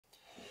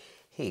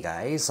Hey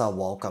guys,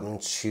 welcome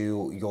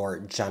to your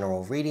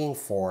general reading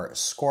for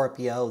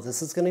Scorpio.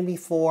 This is going to be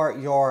for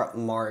your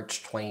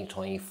March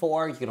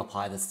 2024. You can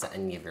apply this to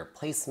any of your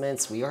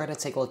placements. We are going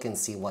to take a look and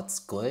see what's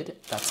good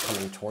that's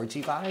coming towards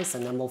you guys,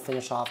 and then we'll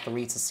finish off the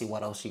read to see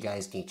what else you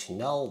guys need to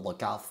know,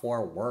 look out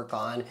for, work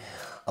on.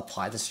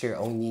 Apply this to your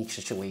own niche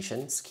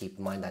situations. Keep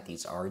in mind that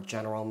these are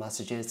general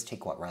messages.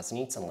 Take what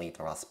resonates and leave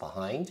the rest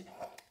behind.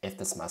 If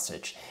this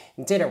message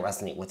didn't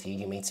resonate with you,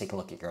 you may take a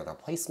look at your other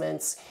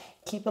placements.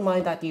 Keep in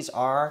mind that these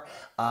are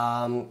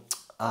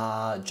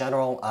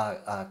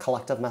general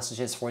collective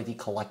messages for the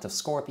collective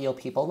Scorpio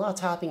people, not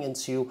tapping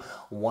into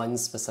one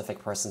specific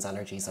person's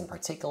energies in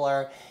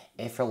particular.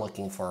 If you're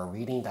looking for a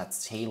reading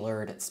that's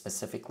tailored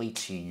specifically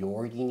to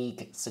your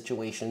unique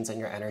situations and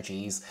your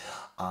energies,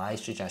 I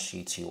suggest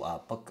you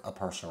to book a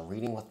personal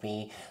reading with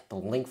me. The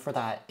link for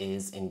that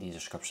is in the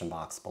description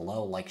box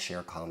below. Like,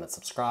 share, comment,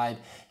 subscribe,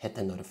 hit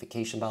the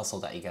notification bell so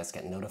that you guys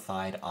get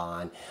notified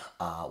on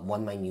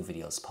when my new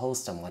videos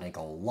post and when I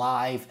go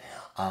live.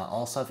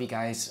 Also, if you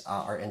guys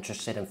are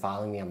interested in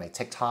following me on my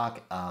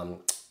TikTok,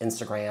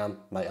 Instagram,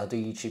 my other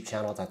YouTube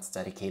channel that's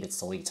dedicated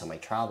solely to my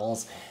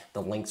travels,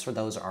 the links for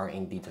those are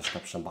in the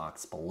description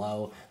box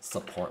below.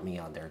 Support me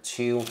on there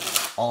too.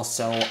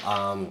 Also,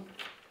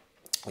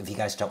 if you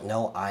guys don't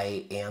know,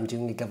 I am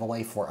doing a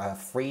giveaway for a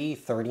free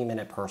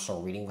 30-minute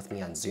personal reading with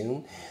me on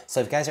Zoom.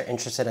 So if you guys are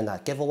interested in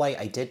that giveaway,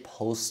 I did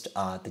post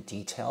the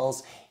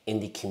details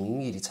in the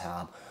community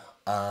tab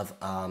of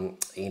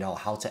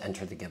how to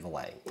enter the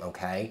giveaway.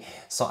 Okay,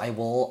 so I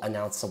will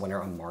announce the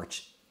winner on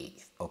March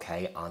 8th,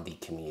 okay, on the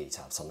community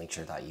tab. So make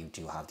sure that you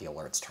do have the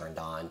alerts turned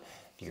on,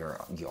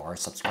 you are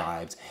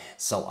subscribed.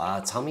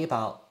 So tell me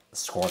about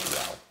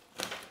Scorpio.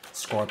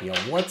 Scorpio,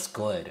 what's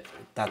good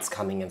that's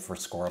coming in for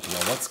Scorpio?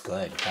 What's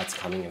good that's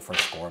coming in for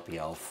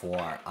Scorpio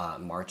for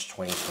March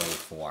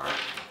 2024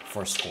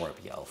 for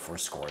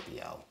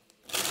Scorpio?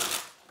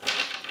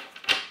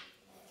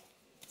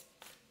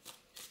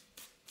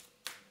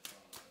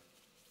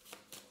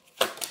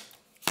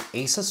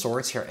 Ace of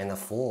Swords here and a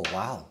Fool.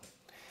 Wow.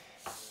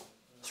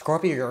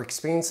 Scorpio, you're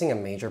experiencing a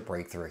major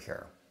breakthrough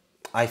here.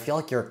 I feel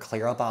like you're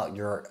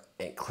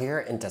clear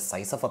and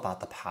decisive about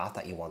the path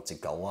that you want to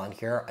go on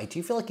here. I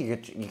do feel like you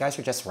guys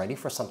are just ready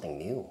for something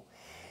new.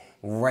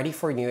 Ready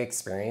for new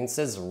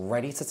experiences,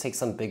 ready to take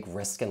some big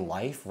risk in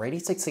life,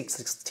 ready to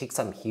take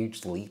some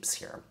huge leaps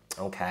here,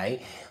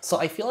 okay?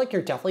 So I feel like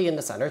you're definitely in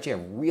this energy of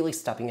really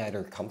stepping out of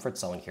your comfort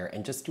zone here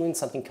and just doing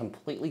something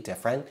completely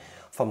different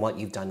from what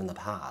you've done in the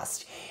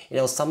past. You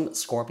know, some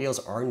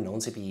Scorpios are known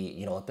to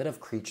be, a bit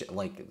of creature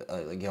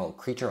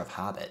of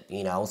habit,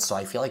 so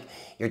I feel like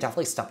you're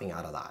definitely stepping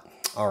out of that.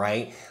 All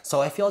right, so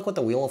I feel like with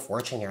the Wheel of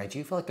Fortune here, I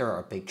do feel like there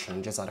are big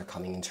changes that are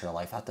coming into your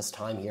life at this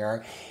time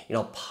here,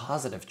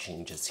 positive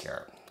changes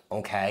here,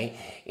 okay?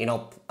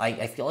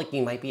 I feel like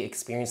you might be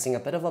experiencing a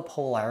bit of a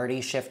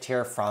polarity shift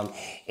here from,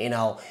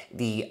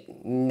 the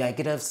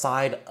negative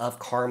side of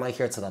karma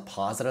here to the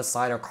positive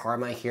side of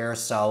karma here.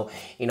 So,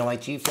 I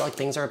do feel like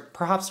things are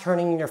perhaps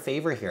turning in your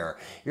favor here.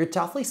 You're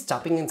definitely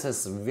stepping into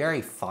this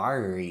very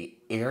fiery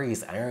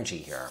Aries energy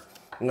here,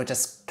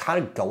 just kind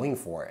of going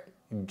for it.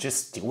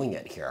 Just doing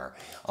it here,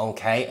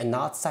 okay? And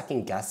not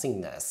second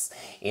guessing this,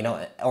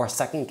 or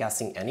second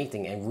guessing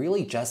anything, and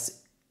really just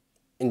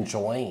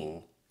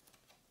enjoying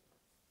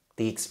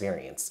the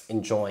experience,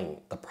 enjoying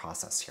the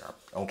process here,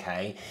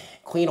 okay?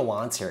 Queen of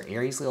Wands here,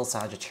 Aries, Leo,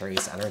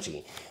 Sagittarius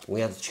energy.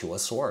 We have the Two of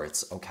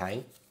Swords,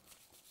 okay?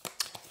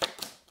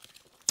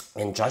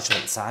 And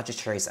Judgment,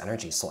 Sagittarius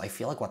energy. So I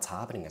feel like what's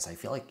happening is I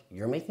feel like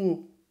you're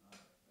making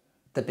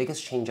the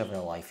biggest change of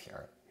your life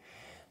here.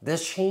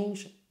 This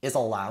change is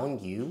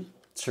allowing you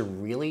to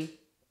really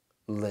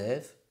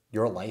live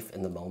your life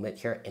in the moment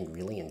here and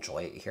really enjoy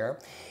it here.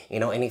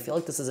 And I feel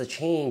like this is a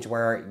change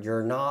where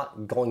you're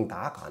not going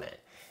back on it.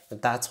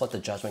 That's what the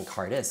Judgment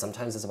card is.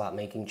 Sometimes it's about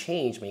making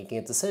change, making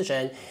a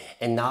decision,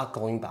 and not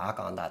going back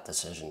on that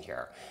decision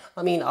here.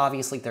 I mean,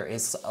 obviously there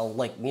is a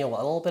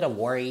little bit of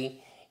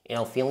worry,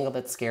 feeling a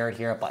bit scared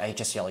here, but I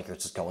just feel like you're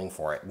just going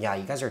for it. Yeah,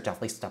 you guys are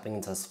definitely stepping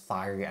into this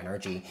fiery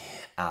energy.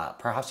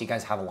 Perhaps you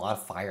guys have a lot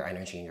of fire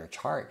energy in your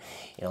chart.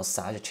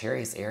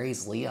 Sagittarius,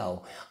 Aries,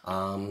 Leo.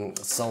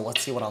 So let's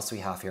see what else we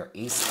have here.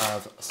 Ace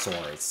of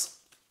Swords.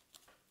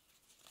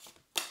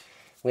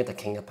 We have the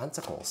King of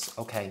Pentacles.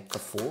 Okay, the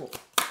Fool.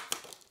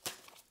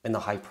 And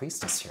the High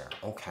Priestess here.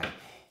 Okay,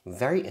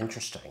 very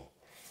interesting.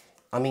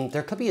 I mean,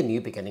 there could be a new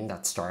beginning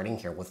that's starting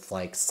here with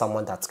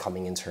someone that's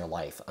coming into your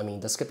life. I mean,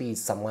 this could be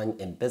someone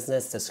in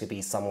business. This could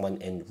be someone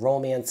in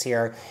romance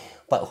here.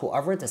 But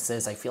whoever this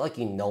is, I feel like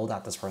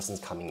that this person's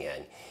coming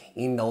in.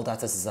 You know that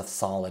this is a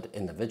solid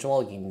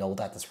individual. You know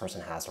that this person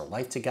has their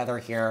life together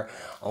here,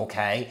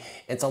 okay?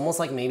 It's almost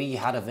like maybe you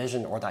had a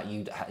vision or that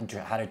you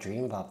had a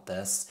dream about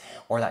this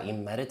or that you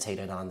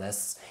meditated on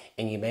this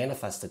and you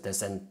manifested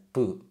this and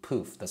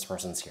poof, this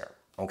person's here,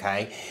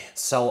 okay?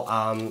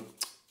 So,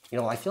 You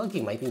know, I feel like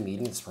you might be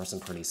meeting this person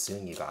pretty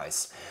soon, you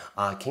guys.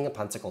 King of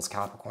Pentacles,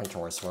 Capricorn,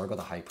 Taurus, Virgo,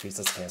 the High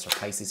Priestess, Cancer,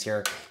 Pisces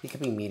here. You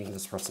could be meeting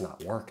this person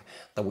at work.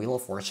 The Wheel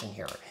of Fortune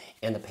here.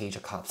 And the Page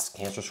of Cups,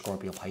 Cancer,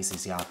 Scorpio,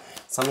 Pisces, yeah.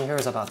 Someone here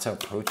is about to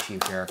approach you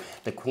here.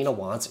 The Queen of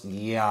Wands,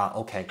 yeah,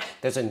 okay.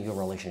 There's a new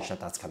relationship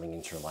that's coming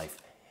into your life.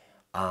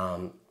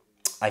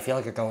 I feel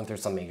like you're going through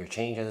some major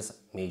changes,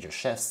 major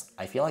shifts.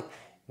 I feel like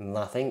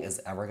nothing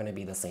is ever going to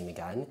be the same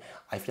again.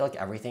 I feel like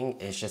everything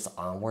is just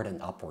onward and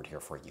upward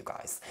here for you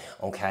guys.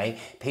 Okay?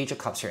 Page of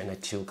Cups here and the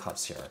Two of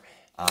Cups here.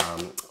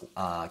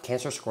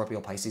 Cancer, Scorpio,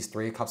 Pisces,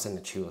 Three of Cups and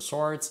the Two of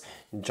Swords.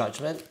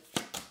 Judgment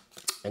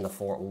and the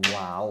Four.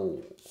 Wow.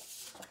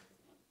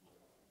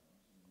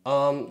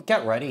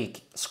 Get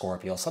ready,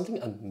 Scorpio.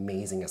 Something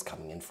amazing is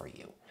coming in for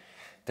you.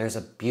 There's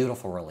a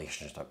beautiful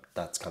relationship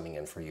that's coming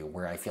in for you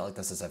where I feel like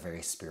this is a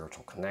very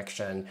spiritual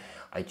connection.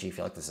 I do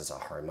feel like this is a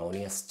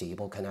harmonious,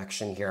 stable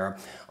connection here,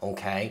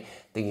 okay?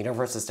 The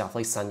universe is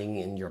definitely sending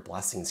in your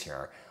blessings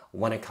here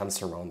when it comes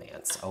to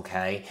romance,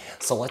 okay?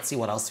 So let's see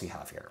what else we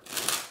have here.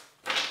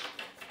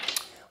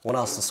 What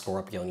else does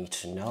Scorpio need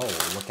to know?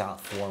 Look out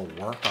for,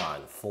 work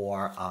on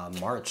for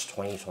March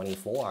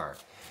 2024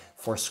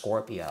 for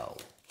Scorpio.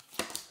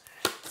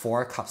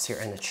 Four Cups here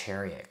in the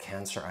Chariot,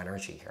 Cancer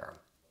energy here.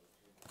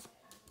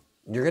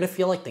 You're going to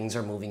feel like things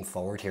are moving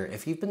forward here.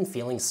 If you've been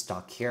feeling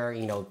stuck here,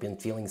 you know, been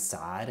feeling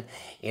sad,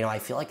 you know, I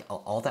feel like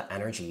all the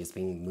energy is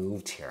being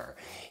moved here,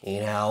 you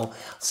know.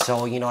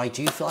 So, you know, I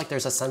do feel like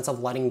there's a sense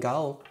of letting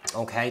go,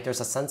 okay? There's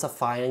a sense of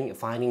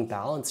finding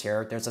balance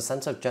here. There's a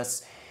sense of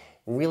just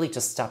really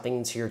just stepping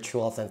into your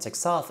true authentic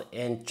self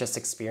and just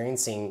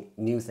experiencing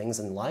new things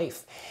in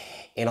life.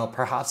 You know,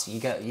 perhaps you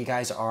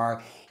guys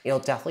are, you know,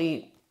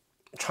 definitely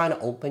trying to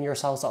open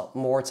yourselves up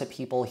more to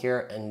people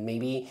here and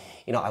maybe,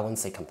 you know, I wouldn't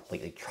say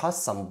completely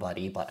trust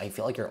somebody, but I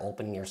feel like you're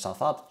opening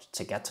yourself up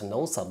to get to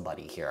know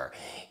somebody here,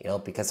 you know,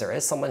 because there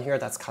is someone here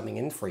that's coming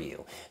in for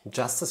you.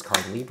 Justice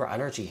card, Libra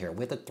energy here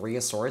with the Three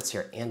of Swords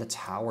here and the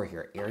Tower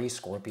here, Aries,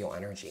 Scorpio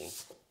energy.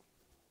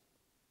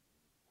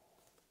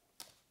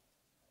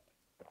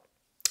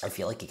 I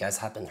feel like you guys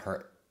have been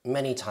hurt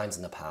many times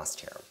in the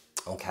past here,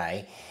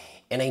 okay?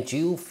 And I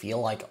do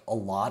feel like a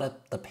lot of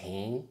the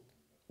pain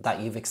that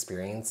you've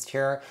experienced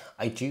here,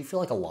 I do feel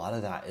like a lot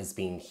of that is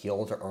being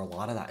healed or a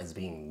lot of that is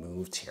being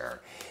moved here.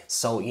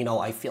 So, you know,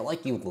 I feel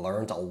like you've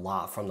learned a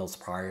lot from those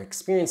prior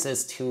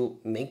experiences to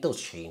make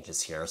those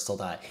changes here so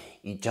that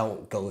you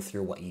don't go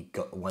through what you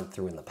went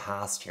through in the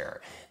past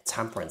here.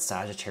 Temperance,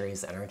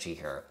 Sagittarius energy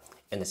here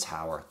in the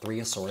Tower.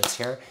 Three of Swords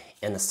here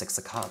and the Six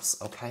of Cups,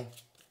 okay?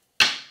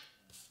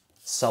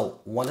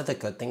 So one of the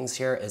good things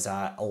here is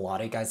that a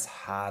lot of you guys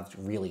have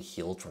really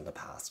healed from the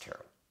past here.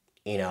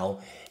 You know,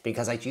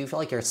 because I do feel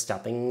like you're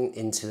stepping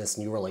into this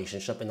new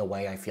relationship in a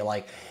way I feel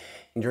like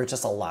you're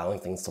just allowing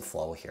things to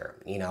flow here.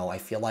 You know, I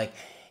feel like,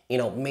 you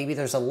know, maybe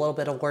there's a little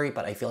bit of worry,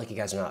 but I feel like you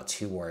guys are not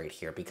too worried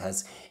here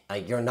because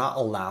you're not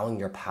allowing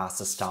your past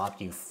to stop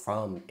you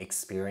from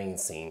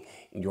experiencing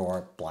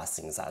your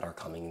blessings that are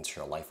coming into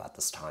your life at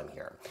this time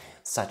here,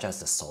 such as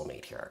the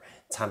soulmate here.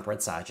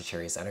 Temperance,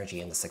 Sagittarius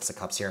energy, and the Six of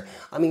Cups here.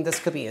 I mean, this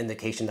could be an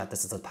indication that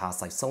this is a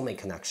past life soulmate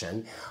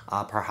connection.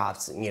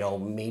 Perhaps, you know,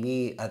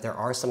 maybe there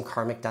are some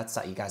karmic debts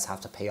that you guys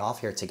have to pay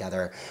off here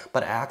together,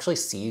 but I actually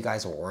see you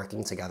guys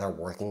working together,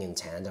 working in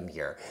tandem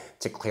here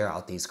to clear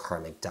out these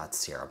karmic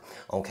debts here,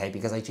 okay?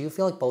 Because I do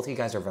feel like both of you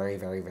guys are very,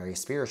 very, very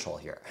spiritual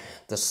here.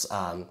 This,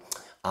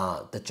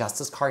 the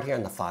Justice card here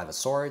and the Five of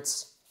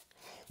Swords.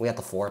 We have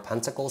the Four of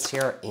Pentacles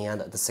here and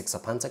the Six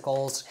of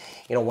Pentacles.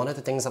 You know, one of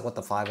the things that with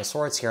the Five of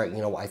Swords here,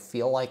 you know, I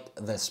feel like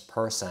this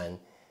person,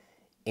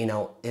 you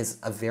know, is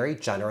a very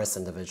generous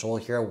individual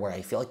here where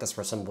I feel like this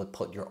person would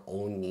put your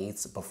own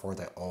needs before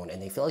their own.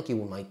 And I feel like you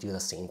might do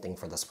the same thing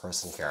for this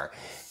person here.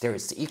 There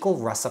is equal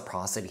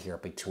reciprocity here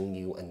between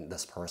you and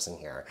this person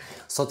here.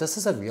 So this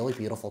is a really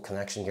beautiful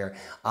connection here.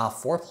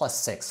 4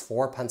 plus 6,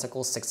 4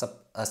 Pentacles,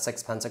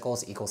 6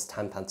 Pentacles equals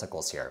 10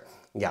 Pentacles here.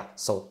 Yeah,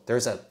 so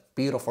there's a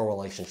beautiful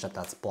relationship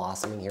that's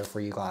blossoming here for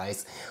you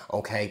guys,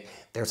 okay?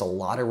 There's a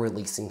lot of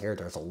releasing here.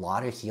 There's a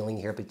lot of healing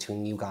here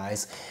between you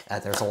guys.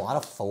 There's a lot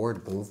of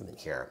forward movement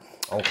here,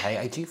 okay?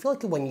 I do feel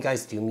like when you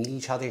guys do meet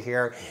each other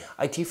here,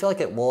 I do feel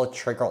like it will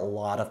trigger a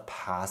lot of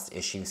past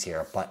issues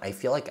here, but I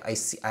feel like I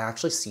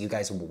actually see you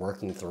guys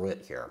working through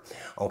it here,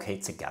 okay,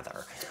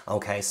 together,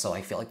 okay? So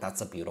I feel like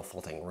that's a beautiful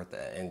thing with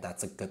it, and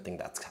that's a good thing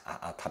that's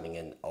coming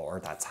in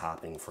or that's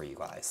happening for you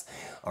guys.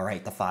 All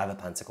right, the Five of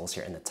Pentacles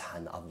here and the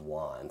Ten of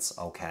Wands,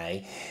 okay?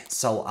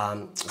 So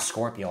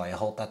Scorpio, I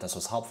hope that this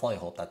was helpful. I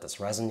hope that this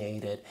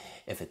resonated.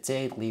 If it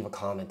did, leave a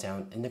comment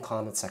down in the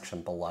comment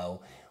section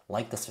below.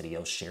 Like this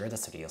video, share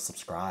this video,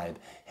 subscribe,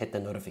 hit the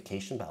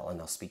notification bell, and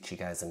I'll speak to you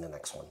guys in the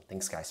next one.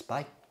 Thanks, guys.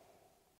 Bye.